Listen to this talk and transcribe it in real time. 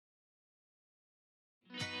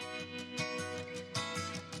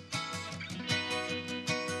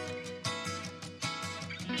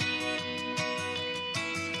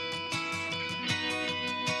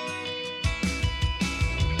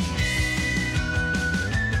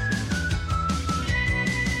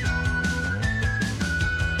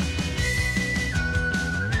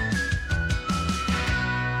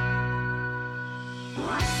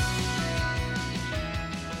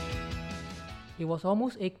It was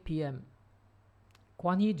almost 8 p.m.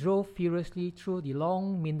 Kwan Hee drove furiously through the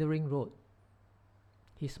long, meandering road.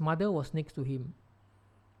 His mother was next to him.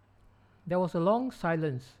 There was a long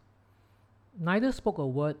silence. Neither spoke a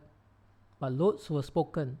word, but loads were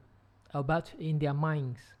spoken, about in their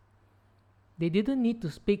minds. They didn't need to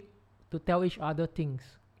speak to tell each other things.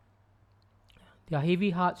 Their heavy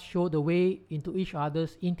hearts showed the way into each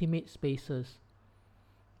other's intimate spaces.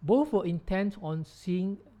 Both were intent on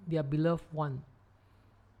seeing their beloved one.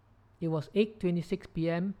 It was 8:26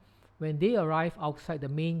 p.m. when they arrived outside the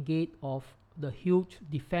main gate of the huge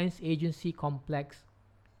Defense Agency complex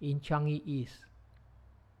in Changi East.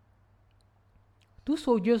 Two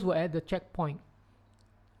soldiers were at the checkpoint.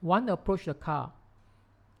 One approached the car.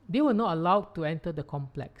 They were not allowed to enter the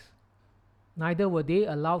complex. Neither were they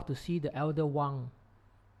allowed to see the elder Wang.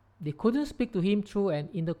 They couldn't speak to him through an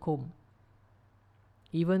intercom.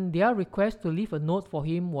 Even their request to leave a note for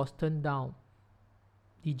him was turned down.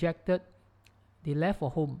 Dejected, they left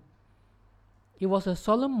for home. It was a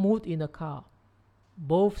solemn mood in the car.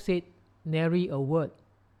 Both said nary a word.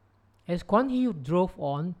 As Kwan Hee drove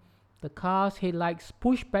on, the car's headlights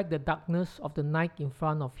pushed back the darkness of the night in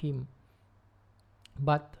front of him.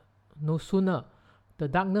 But no sooner the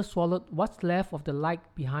darkness swallowed what's left of the light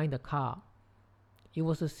behind the car. It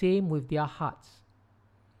was the same with their hearts.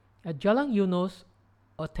 At Jalan Eunos,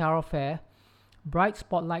 a thoroughfare, bright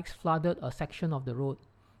spotlights flooded a section of the road,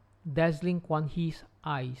 dazzling Kwan Hee's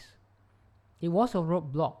eyes. It was a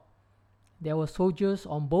roadblock. There were soldiers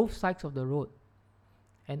on both sides of the road.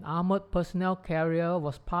 An armored personnel carrier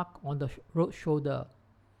was parked on the road shoulder.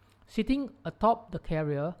 Sitting atop the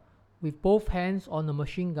carrier, with both hands on a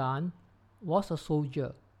machine gun, was a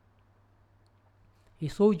soldier. A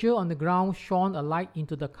soldier on the ground shone a light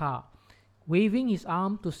into the car, waving his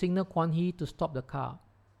arm to signal Kwan Hee to stop the car.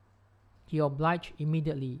 He obliged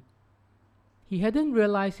immediately. He hadn't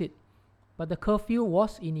realized it, but the curfew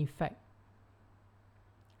was in effect.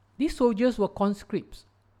 These soldiers were conscripts,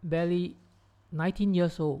 barely 19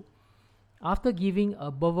 years old. After giving a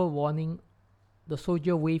verbal warning, the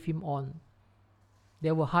soldier waved him on.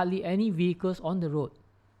 There were hardly any vehicles on the road.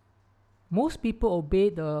 Most people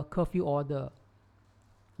obeyed the curfew order.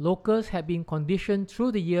 Locals had been conditioned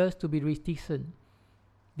through the years to be reticent.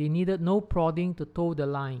 They needed no prodding to toe the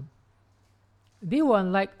line. They were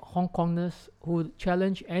unlike Hong Kongers who would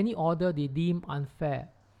challenge any order they deemed unfair.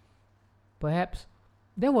 Perhaps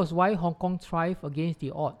that was why Hong Kong thrived against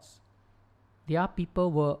the odds. Their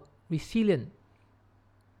people were resilient.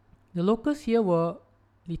 The locals here were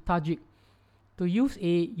lethargic. To use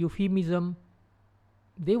a euphemism,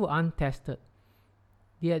 they were untested.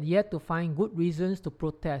 They had yet to find good reasons to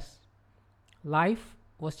protest. Life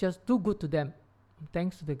was just too good to them,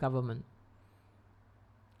 thanks to the government.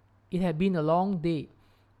 It had been a long day.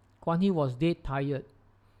 Kwan Hee was dead tired.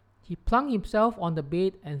 He flung himself on the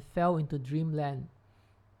bed and fell into dreamland.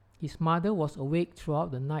 His mother was awake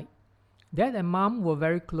throughout the night. Dad and Mom were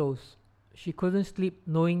very close. She couldn't sleep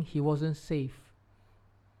knowing he wasn't safe.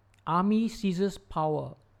 Army seizes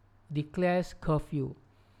power, declares curfew.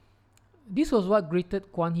 This was what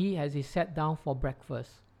greeted Kwan Hee as he sat down for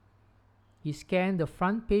breakfast. He scanned the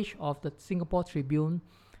front page of the Singapore Tribune,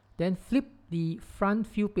 then flipped the front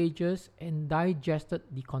few pages and digested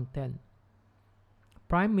the content.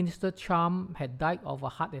 Prime Minister Cham had died of a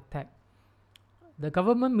heart attack. The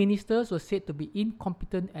government ministers were said to be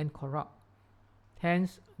incompetent and corrupt.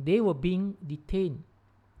 Hence, they were being detained.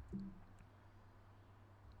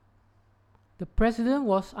 The president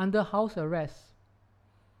was under house arrest,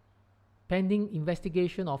 pending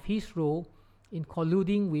investigation of his role in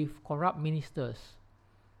colluding with corrupt ministers.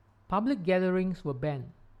 Public gatherings were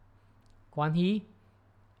banned. Kwan Hee,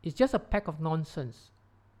 it's just a pack of nonsense.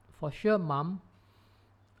 For sure, Mum.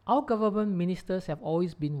 Our government ministers have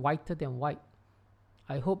always been whiter than white.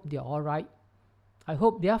 I hope they're all right. I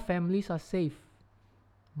hope their families are safe.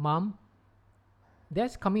 Mum,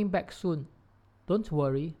 Dad's coming back soon. Don't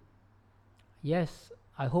worry. Yes,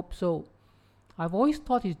 I hope so. I've always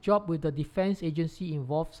thought his job with the defense agency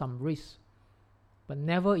involved some risk, but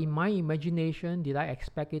never in my imagination did I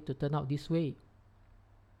expect it to turn out this way.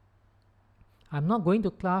 I'm not going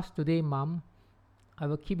to class today, Mum. I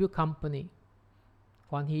will keep you company.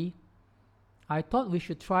 Kwan Hee, I thought we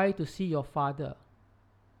should try to see your father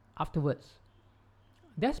afterwards.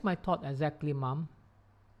 That's my thought exactly, Mum.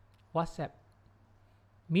 WhatsApp.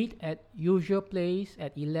 Meet at usual place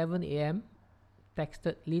at 11 a.m.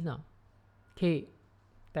 Texted Lina. K.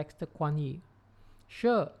 Texted Kwan Hee.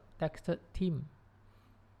 Sure, texted Tim.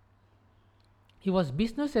 It was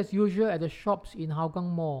business as usual at the shops in Hougang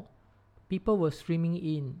Mall. People were streaming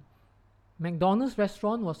in. McDonald's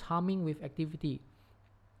restaurant was humming with activity,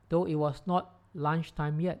 though it was not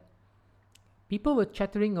lunchtime yet. People were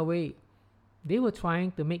chattering away. They were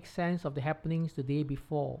trying to make sense of the happenings the day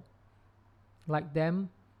before. Like them,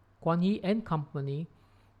 Kwan Hee and company,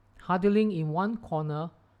 huddling in one corner,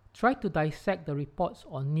 tried to dissect the reports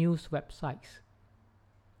on news websites.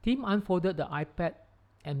 Tim unfolded the iPad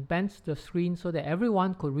and bent the screen so that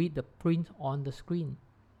everyone could read the print on the screen.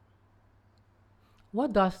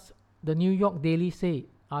 "What does the New York Daily say?"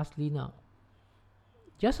 asked Lena.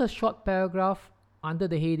 "Just a short paragraph under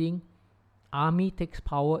the heading, 'Army takes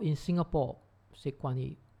power in Singapore,'" said Kwan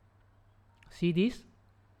Hee. "See this?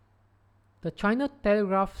 The China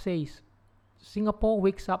Telegraph says, 'Singapore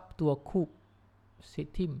wakes up to a coup,'"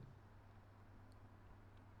 said Tim.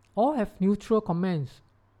 "All have neutral comments.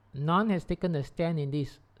 None has taken a stand in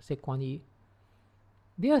this," said Kwan Hee.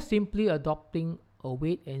 "They are simply adopting a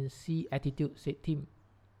wait-and-see attitude," said Tim.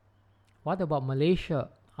 "What about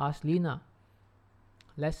Malaysia?" asked Lena.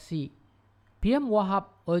 "Let's see. PM Wahab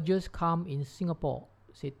urges calm in Singapore,"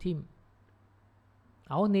 said Tim.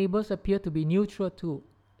 "Our neighbors appear to be neutral too,"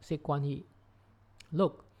 said Kwan Hee.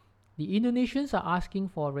 "Look, the Indonesians are asking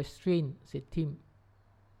for restraint," said Tim.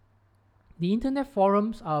 "The internet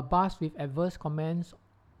forums are abuzz with adverse comments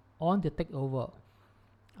on the takeover.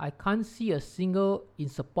 I can't see a single in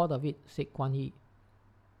support of it," said Kwan Hee.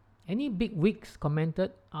 "Any big wigs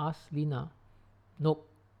commented?" asked Lena. "Nope,"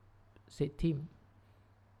 said Tim.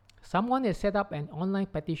 "Someone has set up an online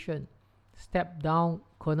petition, 'Step Down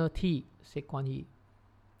Colonel T,'" said Kwan Hee,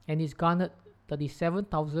 "and it's garnered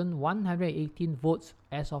 37,118 votes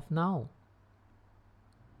as of now.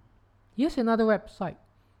 Here's another website.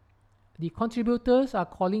 The contributors are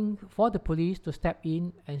calling for the police to step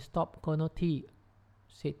in and stop Colonel T,"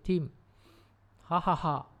 said Tim. "Ha ha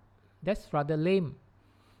ha, that's rather lame.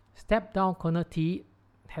 Step Down Colonel T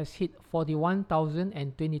has hit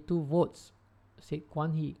 41,022 votes, said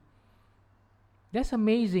Kwan Hee. "That's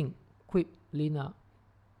amazing," quipped Lena.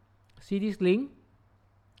 "See this link?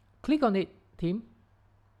 Click on it, Tim."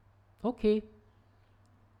 "Okay."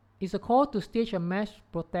 "It's a call to stage a mass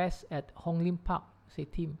protest at Hong Lim Park,"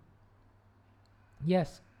 said Tim.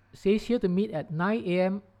 "Yes, says here to meet at 9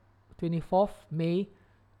 a.m. 24th May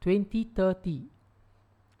 2030.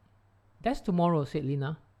 "That's tomorrow," said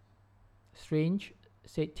Lena. "Strange,"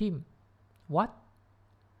 said Tim. "What?"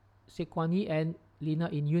 said Kwan Hee and Lena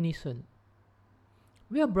in unison.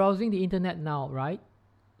 "We are browsing the internet now, right?"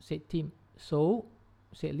 said Tim. "So?"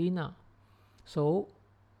 said Lena. "So,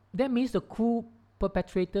 that means the coup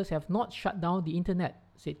perpetrators have not shut down the internet,"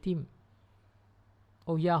 said Tim.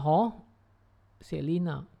 "Oh yeah, huh?" said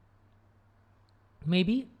Lena.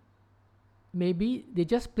 Maybe they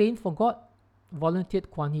just plain forgot," volunteered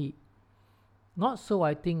Kwan Hee. "Not so,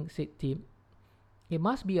 I think," said Tim. "It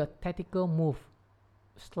must be a tactical move.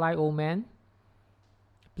 Sly old man."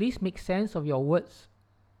 "Please make sense of your words,"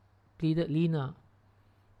 pleaded Lena.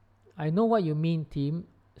 "I know what you mean, Tim,"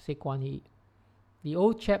 said Kwan Hee. "The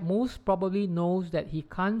old chap most probably knows that he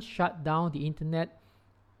can't shut down the internet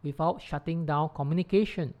without shutting down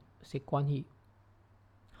communication," said Kwan Hee.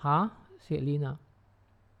 "Huh?" said Lena.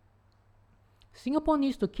 "Singapore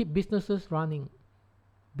needs to keep businesses running.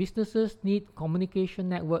 Businesses need communication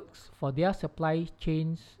networks for their supply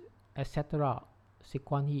chains, etc., said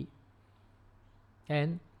Kwan Hee.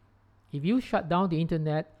 "And if you shut down the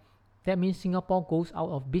internet, that means Singapore goes out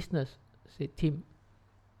of business," said Tim.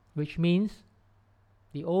 "Which means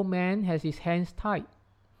the old man has his hands tied."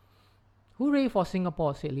 "Hooray for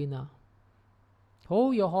Singapore," said Lena.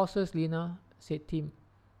 "Hold your horses, Lena," said Tim.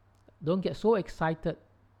 "Don't get so excited,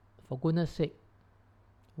 for goodness sake."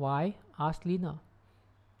 "Why?" asked Lena.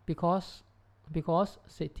 Because,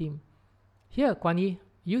 said Tim. "Here, Kwan Hee,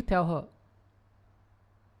 you tell her."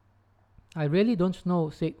 "I really don't know,"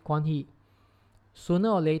 said Kwan Hee. "Sooner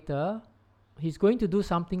or later, he's going to do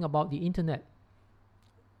something about the internet.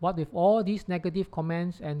 What with all these negative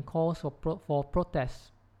comments and calls for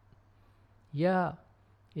protests." "Yeah,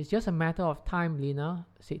 it's just a matter of time, Lena,"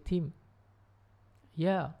 said Tim.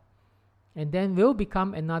 "Yeah, and then we'll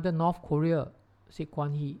become another North Korea," said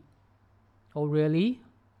Kwan Hee. "Oh, really?"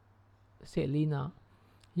 said Lena.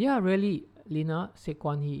 "Yeah, really," Lena said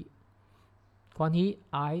Kwan Hee. "Kwan Hee,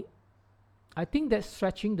 I think that's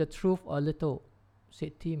stretching the truth a little,"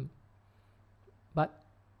 said Tim. "But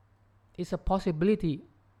it's a possibility,"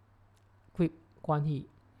 quipped Kwan Hee.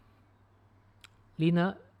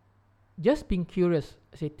 "Lena, just being curious,"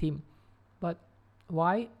 said Tim. "But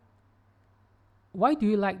why do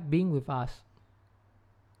you like being with us?"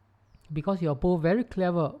 "Because you're both very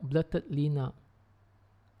clever," blurted Lena.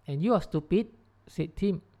 "And you are stupid," said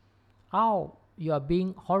Tim. "Ow, you are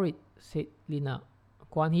being horrid," said Lina.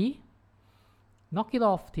 Guan He? Knock it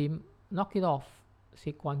off, Tim. Knock it off,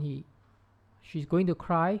 said Guan He. She's going to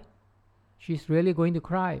cry. She's really going to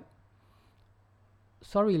cry.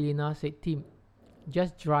 Sorry, Lina, said Tim.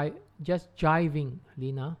 Just jiving,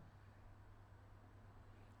 Lina.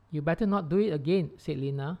 You better not do it again, said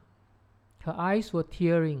Lina. Her eyes were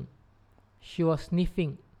tearing. She was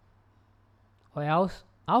sniffing. Or else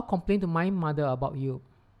I'll complain to my mother about you.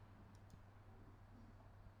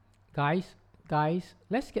 Guys,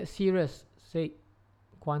 let's get serious, said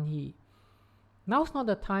Guan He. Now's not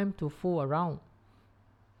the time to fool around.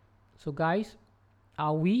 So guys,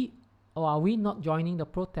 are we not joining the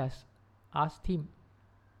protest? Asked Tim.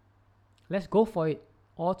 Let's go for it,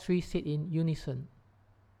 all three said in unison.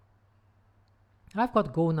 I've got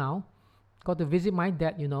to go now. Got to visit my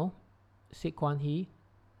dad, you know, said Guan He.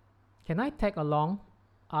 Can I tag along?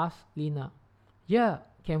 Asked Lina. Yeah,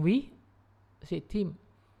 can we? Said Tim.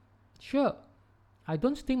 Sure. I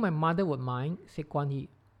don't think my mother would mind, said Guan He.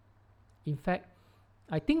 In fact,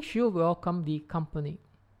 I think she'll welcome the company.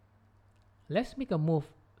 Let's make a move,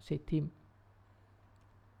 said Tim.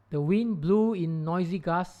 The wind blew in noisy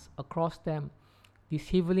gusts across them,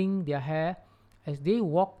 disheveling their hair as they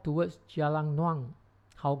walked towards Jalan Nuang,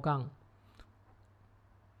 Hougang,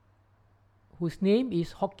 whose name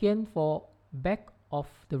is Hokkien for back of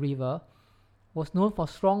the river, was known for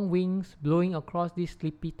strong winds blowing across this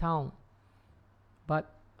sleepy town.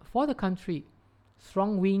 But for the country,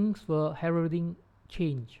 strong winds were heralding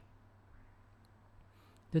change.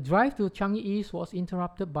 The drive to Changi East was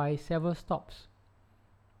interrupted by several stops.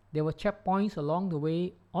 There were checkpoints along the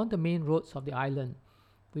way on the main roads of the island,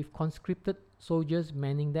 with conscripted soldiers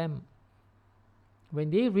manning them.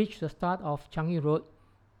 When they reached the start of Changi Road,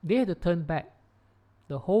 they had to turn back.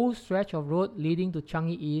 The whole stretch of road leading to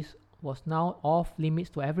Changi East was now off limits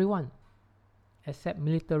to everyone, except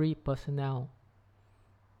military personnel.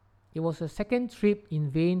 It was a second trip in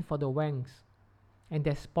vain for the Wangs, and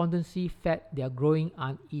despondency fed their growing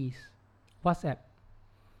unease. WhatsApp.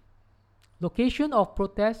 Location of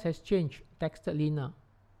protest has changed, texted Lina.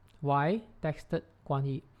 Why? Texted Guan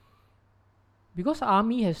He. Because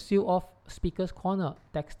army has sealed off Speaker's Corner,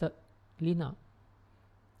 texted Lina.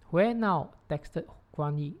 Where now? Texted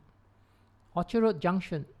Guan He. Orchard Road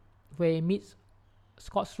Junction, where it meets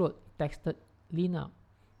Scotts Road, texted Lina.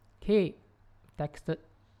 K, texted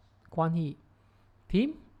Guan He.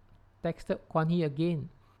 Tim? Texted Guan He again.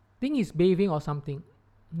 Think he's bathing or something.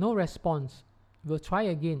 No response. We'll try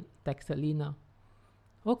again, texted Lina.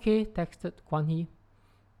 Okay, texted Guan He.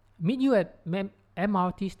 Meet you at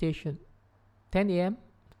MRT station. 10 a.m.,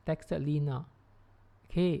 texted Lina.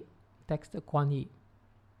 Okay, texted Guan He.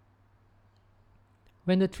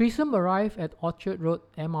 When the threesome arrived at Orchard Road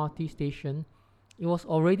MRT station, it was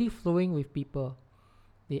already flowing with people.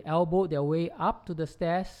 They elbowed their way up to the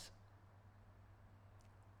stairs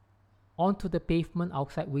onto the pavement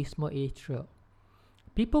outside Wisma Atria.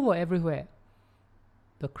 People were everywhere.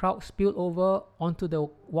 The crowd spilled over onto the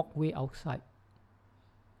walkway outside.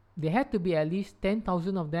 There had to be at least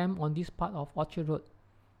 10,000 of them on this part of Orchard Road.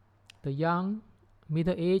 The young,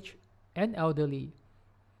 middle-aged, and elderly.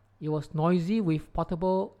 It was noisy with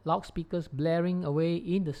portable loudspeakers blaring away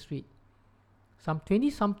in the street. Some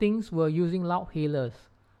 20-somethings were using loud hailers,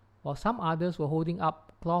 while some others were holding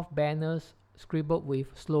up cloth banners scribbled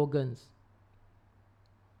with slogans.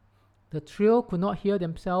 The trio could not hear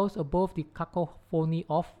themselves above the cacophony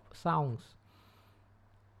of sounds.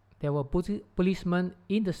 There were policemen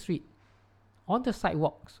in the street, on the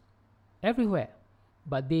sidewalks, everywhere,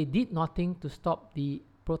 but they did nothing to stop the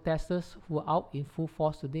protesters who were out in full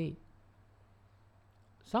force today.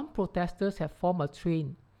 Some protesters had formed a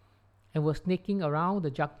train and were snaking around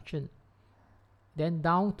the junction, then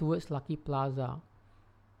down towards Lucky Plaza.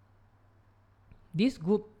 This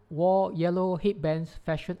group wore yellow headbands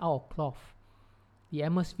fashioned out of cloth. The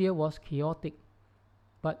atmosphere was chaotic,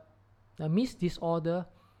 but amidst disorder,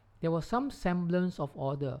 there was some semblance of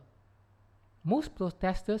order. Most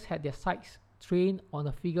protesters had their sights trained on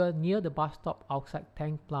a figure near the bus stop outside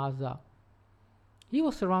Tang Plaza. He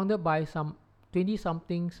was surrounded by some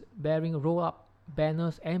 20-somethings bearing roll-up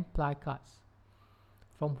banners and placards.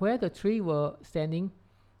 From where the three were standing,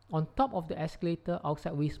 on top of the escalator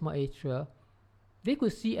outside Wisma Atria, they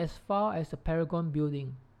could see as far as the Paragon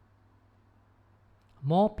building.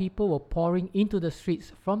 More people were pouring into the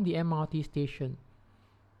streets from the MRT station.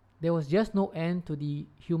 There was just no end to the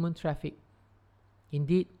human traffic.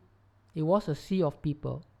 Indeed, it was a sea of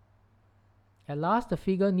people. At last, the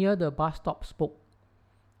figure near the bus stop spoke.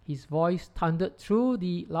 His voice thundered through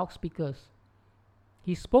the loudspeakers.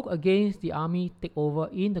 He spoke against the army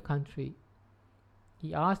takeover in the country.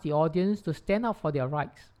 He asked the audience to stand up for their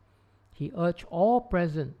rights. He urged all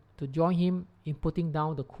present to join him in putting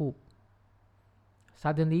down the coup.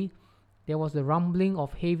 Suddenly, there was the rumbling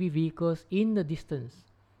of heavy vehicles in the distance.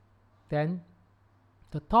 Then,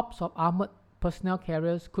 the tops of armored personnel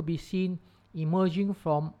carriers could be seen emerging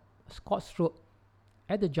from Scott's Road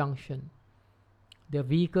at the junction. The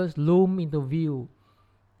vehicles loomed into view.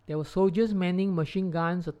 There were soldiers manning machine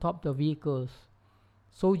guns atop the vehicles.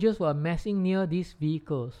 Soldiers were amassing near these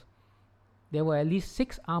vehicles. There were at least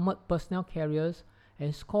 6 armored personnel carriers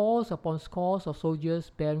and scores upon scores of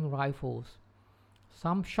soldiers bearing rifles.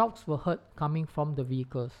 Some shouts were heard coming from the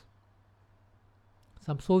vehicles.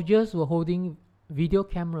 Some soldiers were holding video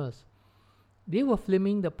cameras. They were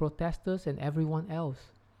filming the protesters and everyone else.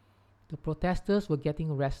 The protesters were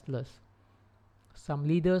getting restless. Some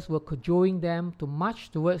leaders were cajoling them to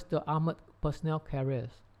march towards the armored personnel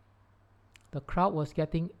carriers. The crowd was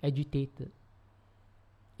getting agitated.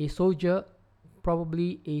 A soldier,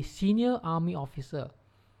 probably a senior army officer,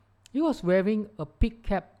 he was wearing a pig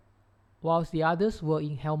cap whilst the others were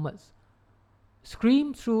in helmets,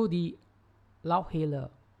 screamed through the loudhailer.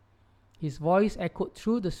 His voice echoed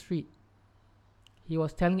through the street. He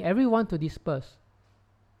was telling everyone to disperse,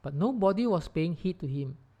 but nobody was paying heed to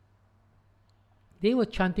him. They were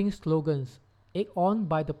chanting slogans, egged on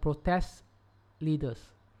by the protest leaders.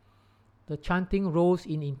 The chanting rose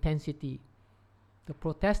in intensity. The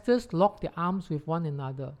protesters locked their arms with one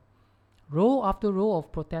another. Row after row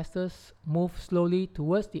of protesters moved slowly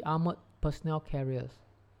towards the armored personnel carriers.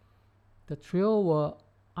 The trio were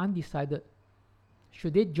undecided.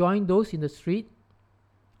 Should they join those in the street,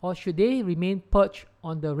 or should they remain perched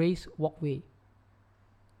on the raised walkway?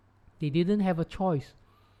 They didn't have a choice.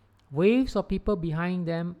 Waves of people behind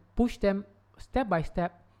them pushed them step by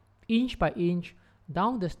step, inch by inch,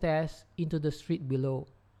 down the stairs into the street below.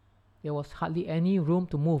 There was hardly any room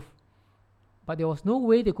to move, but there was no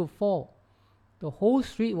way they could fall. The whole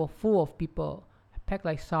street was full of people, packed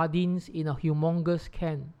like sardines in a humongous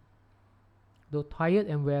can. Though tired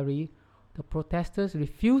and weary, the protesters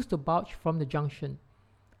refused to budge from the junction.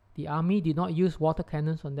 The army did not use water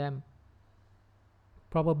cannons on them.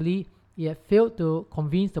 Probably it had failed to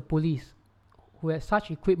convince the police, who had such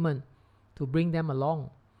equipment, to bring them along.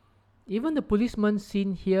 Even the policemen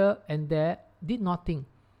seen here and there did nothing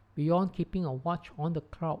beyond keeping a watch on the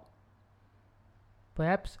crowd.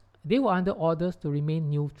 Perhaps they were under orders to remain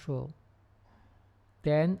neutral.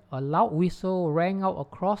 Then a loud whistle rang out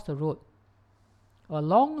across the road. A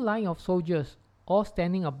long line of soldiers, all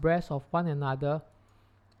standing abreast of one another,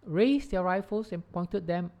 raised their rifles and pointed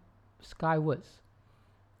them skywards.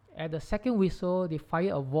 At the second whistle, they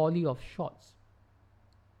fired a volley of shots.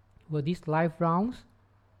 Were these live rounds?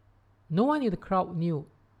 No one in the crowd knew,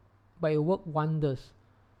 but it worked wonders.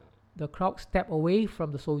 The crowd stepped away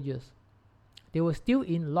from the soldiers. They were still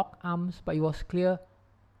in locked arms, but it was clear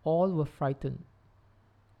all were frightened.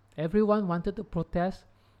 Everyone wanted to protest,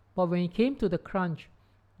 but when it came to the crunch,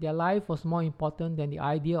 their life was more important than the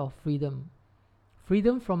idea of freedom.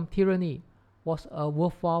 Freedom from tyranny was a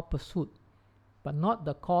worthwhile pursuit, but not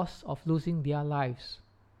the cost of losing their lives.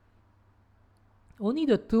 Only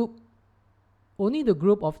the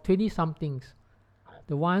group of 20-somethings,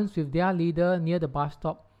 the ones with their leader near the bus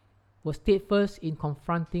stop, were steadfast in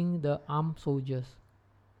confronting the armed soldiers.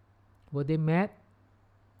 Were they mad?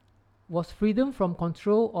 Was freedom from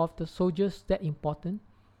control of the soldiers that important?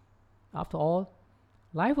 After all,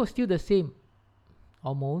 life was still the same,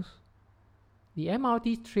 almost. The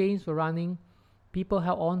MRT trains were running, people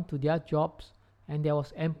held on to their jobs, and there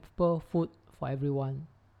was ample food for everyone.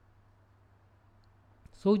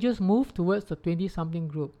 Soldiers moved towards the 20-something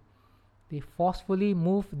group. They forcefully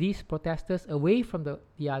moved these protesters away from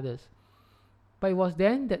the others. But it was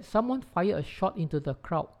then that someone fired a shot into the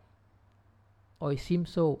crowd. Or it seemed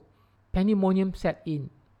so. Pandemonium set in.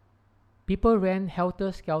 People ran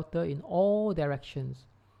helter-skelter in all directions.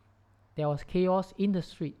 There was chaos in the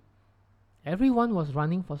street. Everyone was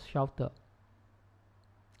running for shelter,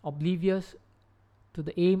 oblivious to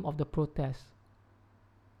the aim of the protest.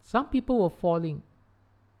 Some people were falling.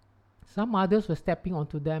 Some others were stepping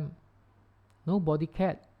onto them. Nobody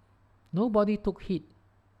cared. Nobody took heed.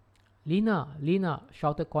 "Lina, Lina,"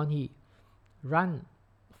 shouted Kuan Yi. "Run,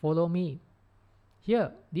 follow me."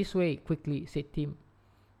 "Here, this way, quickly," said Tim.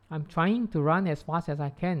 "I'm trying to run as fast as I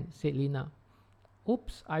can," said Lina.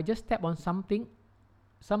 "Oops, I just stepped on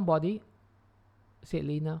somebody," said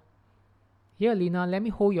Lina. "Here, Lina, let me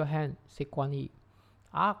hold your hand," said Kuan Yi.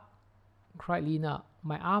 "Ah," cried Lina,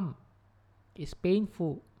 "my arm. It's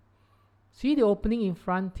painful." "See the opening in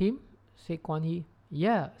front, Tim?" said Kuan Yi.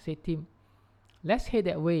 "Yeah," said Tim. "Let's head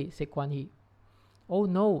that way," said Kuan Yi. "Oh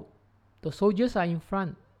no, the soldiers are in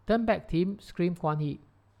front. Turn back, Tim," screamed Kuan Yi.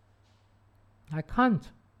 "I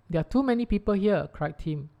can't. There are too many people here," cried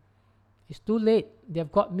Tim. "It's too late.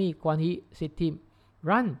 They've got me," Kuan Yi, said Tim.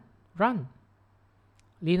 "Run, run."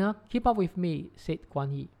 "Lena, keep up with me," said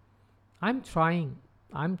Kuan Yi. I'm trying,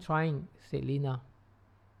 said Lena.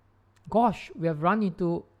 "Gosh, we have run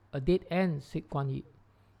into a dead end," said Kuan Yi.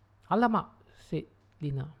 "Alamak," said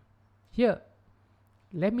Lena. "Here,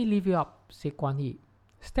 let me lift you up," said Kuan Yi.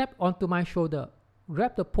 "Step onto my shoulder.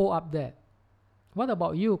 Grab the pole up there." "What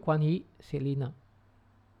about you, Kuan Yi?" said Lena.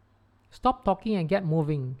 "Stop talking and get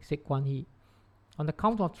moving," said Kuan Yi. "On the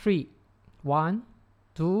count of 3. 1,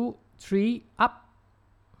 2, 3, up."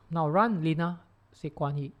 "Now run, Lena," said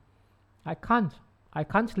Kuan Yi. I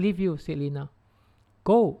can't leave you," said Lena.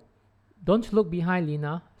 "Go. Don't look behind,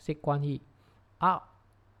 Lena," said Kuan Yi. "Ah."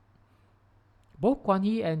 Both Kuan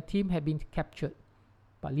Yi and Tim had been captured,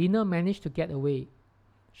 but Lena managed to get away.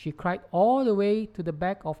 She cried all the way to the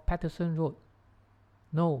back of Patterson Road.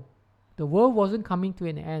 No, the world wasn't coming to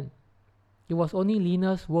an end. It was only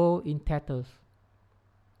Lena's world in tatters.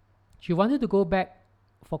 She wanted to go back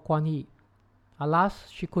for Kuan Yi. Alas,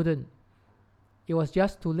 she couldn't. It was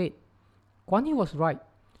just too late. Kuan Yi was right.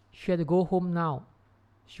 She had to go home now.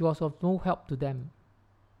 She was of no help to them.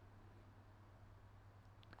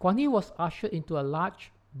 Kuan Yi was ushered into a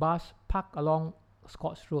large bus parked along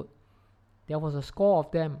Scotts Road. There was a score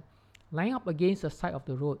of them, lying up against the side of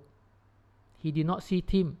the road. He did not see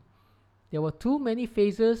Tim. There were too many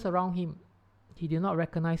faces around him. He did not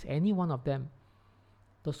recognize any one of them.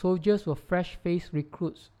 The soldiers were fresh-faced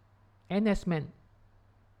recruits, NS men.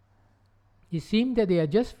 It seemed that they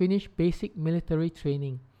had just finished basic military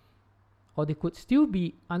training, or they could still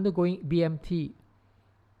be undergoing BMT.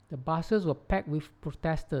 The buses were packed with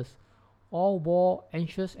protesters. All wore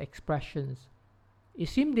anxious expressions. It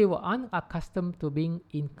seemed they were unaccustomed to being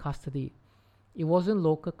in custody. It wasn't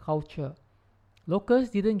local culture. Locals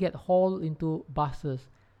didn't get hauled into buses.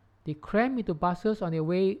 They crammed into buses on their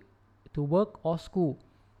way to work or school,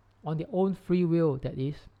 on their own free will, that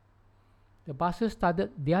is. The buses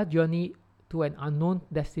started their journey to an unknown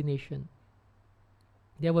destination.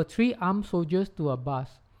 There were 3 armed soldiers to a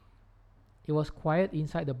bus. It was quiet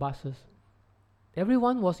inside the buses.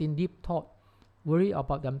 Everyone was in deep thought, worried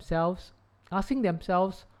about themselves, asking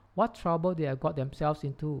themselves what trouble they had got themselves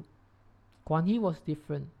into. Kuan Yi was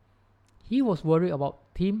different. He was worried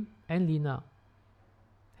about Tim and Lena.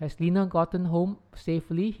 Has Lena gotten home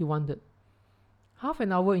safely, he wondered. Half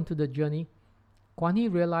an hour into the journey, Kuan Yi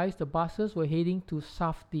realized the buses were heading to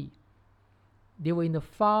Safti. They were in the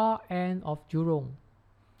far end of Jurong.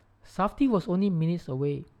 Safti was only minutes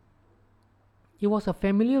away. It was a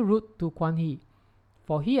familiar route to Kuan Yi,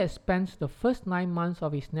 for he had spent the first 9 months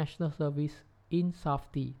of his national service in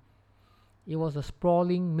Safti. It was a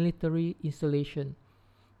sprawling military installation,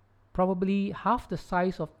 probably half the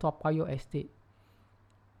size of Toa Payoh Estate.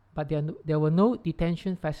 But there were no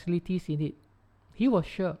detention facilities in it. He was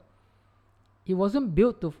sure. It wasn't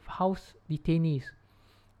built to house detainees.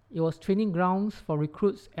 It was training grounds for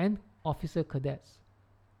recruits and officer cadets.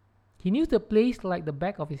 He knew the place like the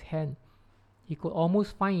back of his hand. He could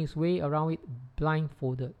almost find his way around it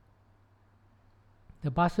blindfolded.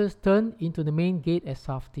 The buses turned into the main gate at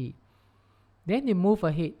Safti. Then they moved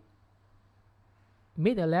ahead,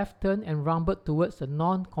 made a left turn and rumbled towards the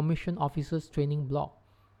non-commissioned officers' training block.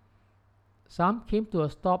 Some came to a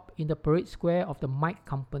stop in the parade square of the Mike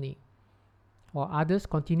Company, while others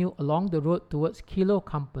continued along the road towards Kilo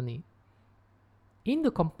Company. In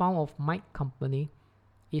the compound of Mike Company,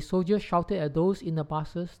 a soldier shouted at those in the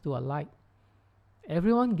buses to alight.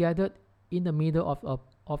 Everyone gathered in the middle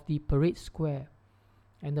of the parade square,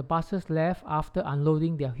 and the buses left after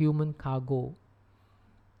unloading their human cargo.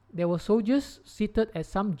 There were soldiers seated at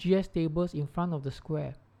some GS tables in front of the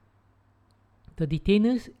square. The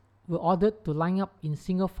detainees were ordered to line up in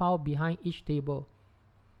single file behind each table.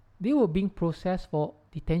 They were being processed for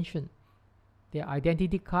detention. Their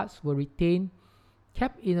identity cards were retained,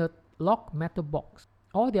 kept in a locked metal box.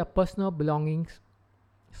 All their personal belongings,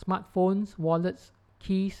 smartphones, wallets,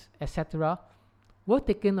 keys, etc., were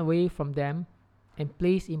taken away from them and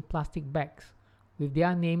placed in plastic bags with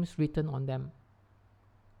their names written on them.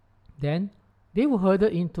 Then they were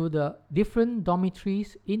herded into the different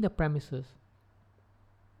dormitories in the premises.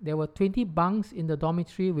 There were 20 bunks in the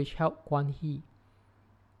dormitory which held Kuan Yi,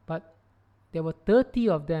 but there were 30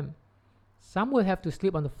 of them. Some would have to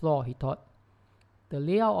sleep on the floor, he thought. The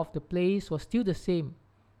layout of the place was still the same.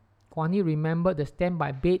 Kuan Yi remembered the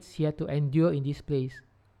standby beds he had to endure in this place.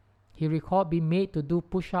 He recalled being made to do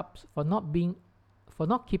push-ups for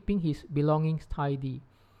not keeping his belongings tidy.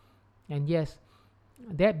 And yes,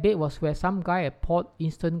 That bed was where some guy had poured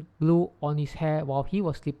instant glue on his hair while he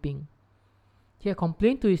was sleeping. He had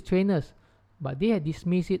complained to his trainers, but they had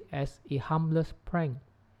dismissed it as a harmless prank.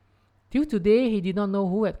 Till today, he did not know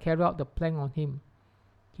who had carried out the prank on him.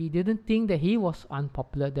 He didn't think that he was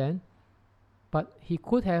unpopular then, but he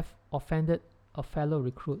could have offended a fellow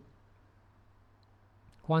recruit.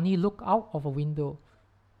 When he looked out of a window,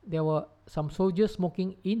 there were some soldiers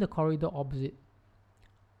smoking in the corridor opposite.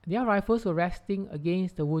 Their rifles were resting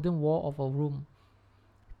against the wooden wall of a room.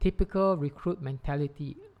 Typical recruit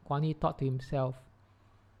mentality, Guan Yi thought to himself.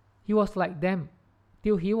 He was like them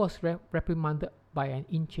till he was reprimanded by an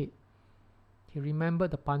inchate. He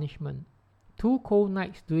remembered the punishment. 2 cold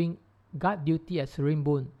nights doing guard duty at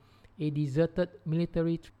Serimbun, a deserted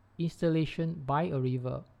military installation by a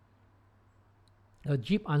river. A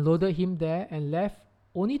jeep unloaded him there and left,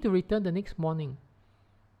 only to return the next morning.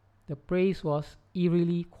 The place was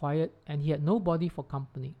eerily quiet and he had nobody for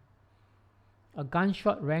company. A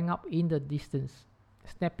gunshot rang up in the distance,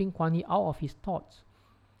 snapping Guan Yi out of his thoughts.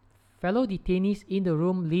 Fellow detainees in the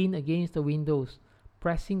room leaned against the windows,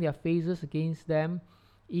 pressing their faces against them,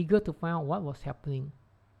 eager to find out what was happening,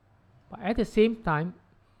 but at the same time,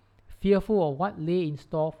 fearful of what lay in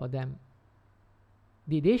store for them.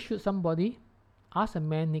 Did they shoot somebody? Asked a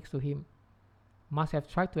man next to him. Must have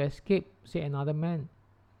tried to escape, said another man.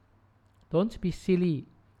 Don't be silly.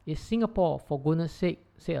 It's Singapore, for goodness sake,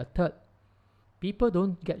 said a third. People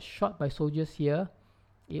don't get shot by soldiers here.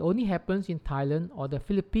 It only happens in Thailand or the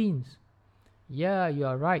Philippines. Yeah, you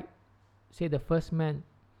are right, said the first man.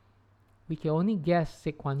 We can only guess,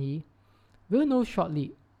 said Guan Yi. We'll know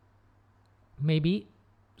shortly. Maybe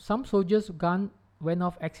some soldiers' gun went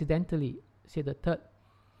off accidentally, said the third.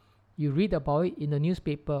 You read about it in the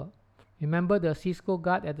newspaper. Remember the Cisco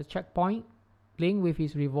guard at the checkpoint, playing with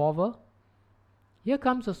his revolver? Here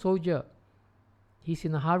comes a soldier. He's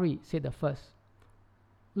in a hurry, said the first.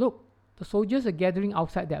 Look, the soldiers are gathering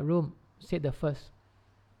outside that room, said the first.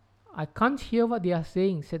 I can't hear what they are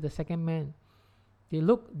saying, said the second man. They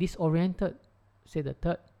look disoriented, said the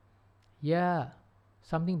third. Yeah,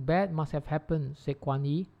 something bad must have happened, said Guan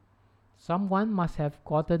Yi. Someone must have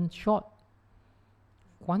gotten shot.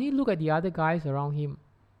 Guan Yi looked at the other guys around him.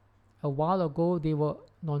 A while ago they were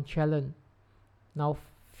nonchalant. Now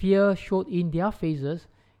fear showed in their faces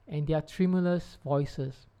and their tremulous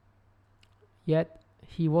voices. Yet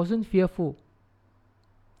he wasn't fearful.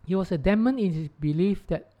 He was adamant in his belief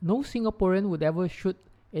that no Singaporean would ever shoot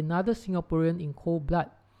another Singaporean in cold blood.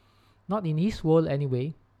 Not in his world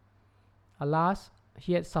anyway. Alas,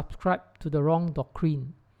 he had subscribed to the wrong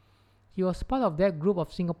doctrine. He was part of that group of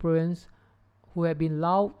Singaporeans who had been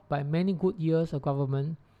lulled by many good years of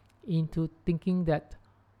government into thinking that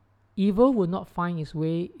evil would not find its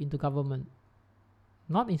way into government.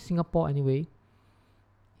 Not in Singapore anyway.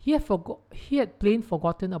 He had plain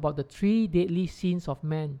forgotten about the 3 deadly sins of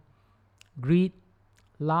man: greed,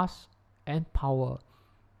 lust, and power.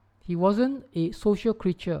 He wasn't a social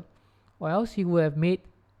creature, or else he would have made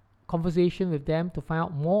conversation with them to find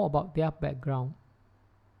out more about their background.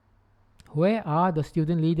 Where are the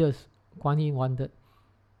student leaders? Guan Yi wondered.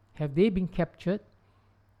 Have they been captured?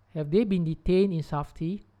 Have they been detained in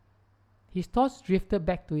Safety? His thoughts drifted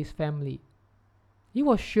back to his family. He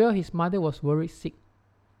was sure his mother was worried sick.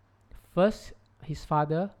 First his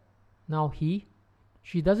father, now he.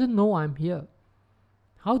 She doesn't know I'm here.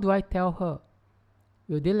 How do I tell her?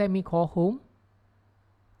 Will they let me call home?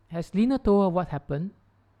 Has Lena told her what happened?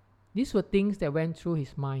 These were things that went through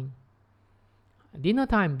his mind. Dinner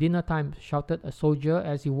time, shouted a soldier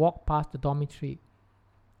as he walked past the dormitory.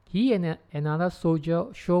 He and another soldier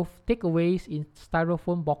shoved takeaways in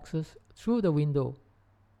styrofoam boxes through the window.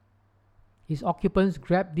 His occupants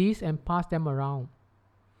grabbed these and passed them around.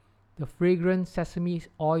 The fragrant sesame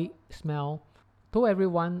oil smell told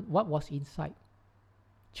everyone what was inside.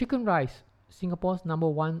 Chicken rice, Singapore's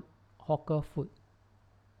 #1 hawker food.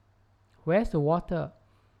 Where's the water?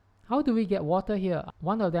 How do we get water here?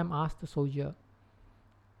 One of them asked the soldier.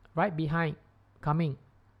 Right behind, coming,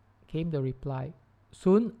 came the reply.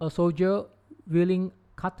 Soon a soldier wheeling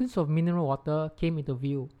cartons of mineral water came into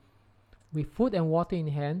view. With food and water in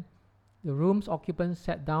hand, the room's occupants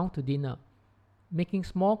sat down to dinner, making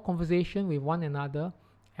small conversation with one another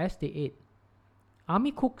as they ate.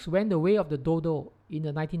 Army cooks went the way of the dodo in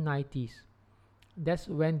the 1990s. That's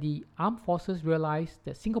when the armed forces realized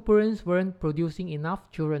that Singaporeans weren't producing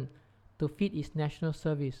enough children to feed its national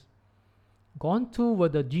service. Gone too were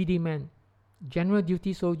the GD men, general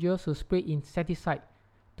duty soldiers who sprayed insecticide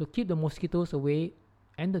to keep the mosquitoes away,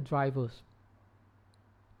 and the drivers.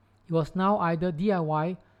 It was now either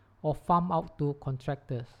DIY or farm out to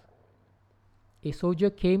contractors. a soldier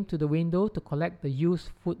came to the window to collect the used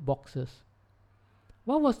food boxes.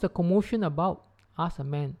 "What was the commotion about?" asked a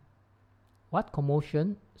man. "What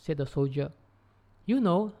commotion?" said the soldier. "You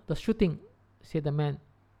know, the shooting," said the man.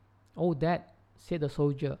 "Oh, that," said the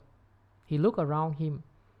soldier. He looked around him.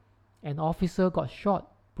 "An officer got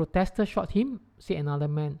shot. Protester shot him," said another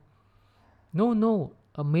man. "No, no,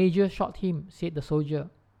 a major shot him," said the soldier.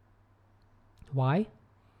 "Why?"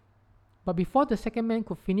 But before the second man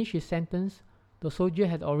could finish his sentence, the soldier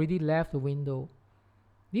had already left the window.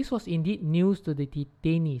 This was indeed news to the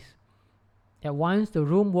detainees. At once the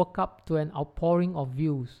room woke up to an outpouring of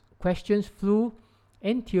views. Questions flew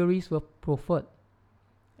and theories were proffered.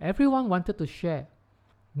 Everyone wanted to share.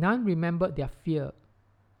 None remembered their fear.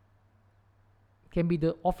 Can be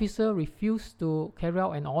the officer refused to carry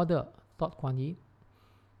out an order, thought Kuan Yi.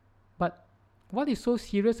 But what is so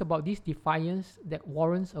serious about this defiance that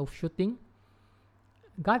warrants a shooting?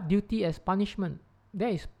 Guard duty as punishment,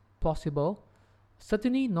 that is plausible.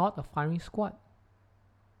 Certainly not a firing squad.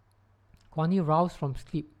 Kuan Yi roused from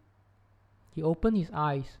sleep. He opened his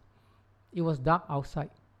eyes. It was dark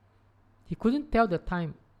outside. He couldn't tell the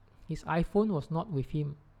time. His iPhone was not with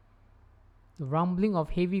him. The rumbling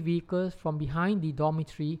of heavy vehicles from behind the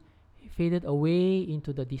dormitory faded away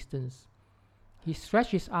into the distance. He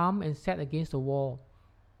stretched his arm and sat against the wall.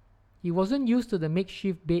 He wasn't used to the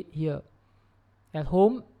makeshift bed here. At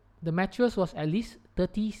home, the mattress was at least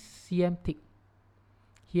 30 cm thick.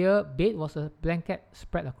 Here, bed was a blanket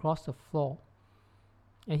spread across the floor,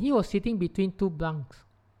 and he was sitting between two bunks.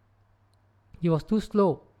 He was too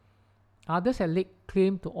slow. Others had laid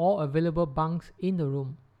claim to all available bunks in the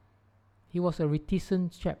room. He was a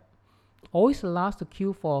reticent chap, always the last to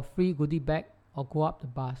queue for a free goodie bag or go up the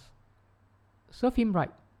bus. Serve him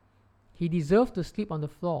right. He deserved to sleep on the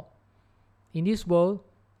floor. In this world,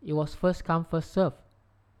 it was first come, first serve.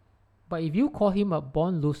 But if you call him a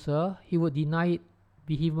born loser, he would deny it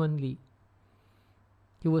vehemently.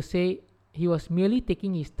 He would say he was merely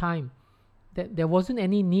taking his time, that there wasn't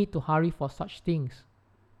any need to hurry for such things.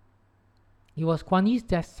 It was Kuan Yi's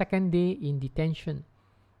second day in detention.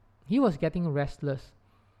 He was getting restless.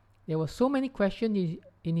 There were so many questions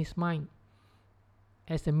in his mind.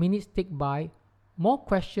 As the minutes ticked by, more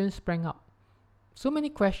questions sprang up. So many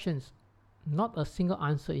questions, not a single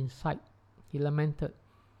answer in sight, he lamented.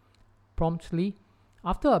 Promptly,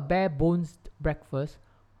 after a bare-bones breakfast,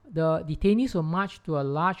 the detainees were marched to a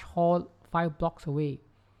large hall 5 blocks away.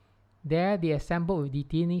 There they assembled with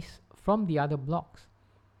detainees from the other blocks.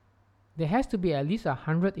 There has to be at least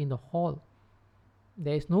 100 in the hall.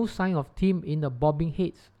 There is no sign of Tim in the bobbing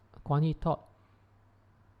heads, Kuan Yi thought.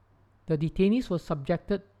 The detainees were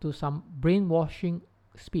subjected to some brainwashing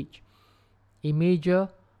speech. A major,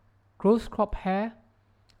 close-cropped hair,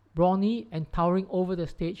 brawny and towering over the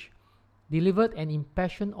stage, delivered an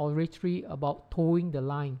impassioned oratory about towing the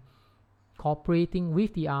line, cooperating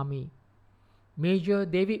with the army. Major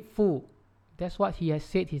David Fu, that's what he had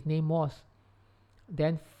said his name was,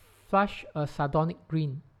 then flushed a sardonic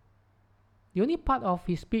grin. The only part of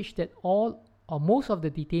his speech that all or most of the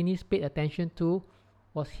detainees paid attention to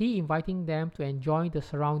was he inviting them to enjoy the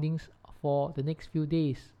surroundings for the next few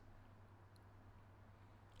days.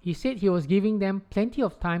 He said he was giving them plenty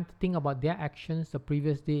of time to think about their actions the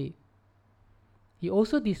previous day. He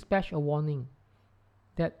also dispatched a warning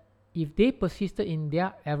that if they persisted in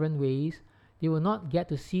their errant ways, they would not get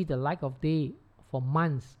to see the light of day for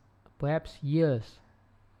months, perhaps years.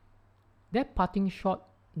 That parting shot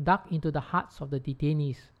dug into the hearts of the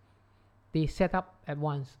detainees. They sat up at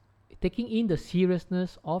once, taking in the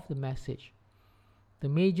seriousness of the message. The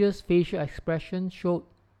major's facial expression showed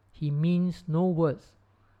he means no words.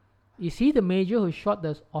 Is he the major who shot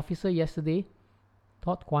the officer yesterday?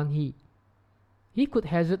 Thought Kuan Yi. He could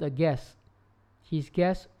hazard a guess. His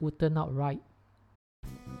guess would turn out right.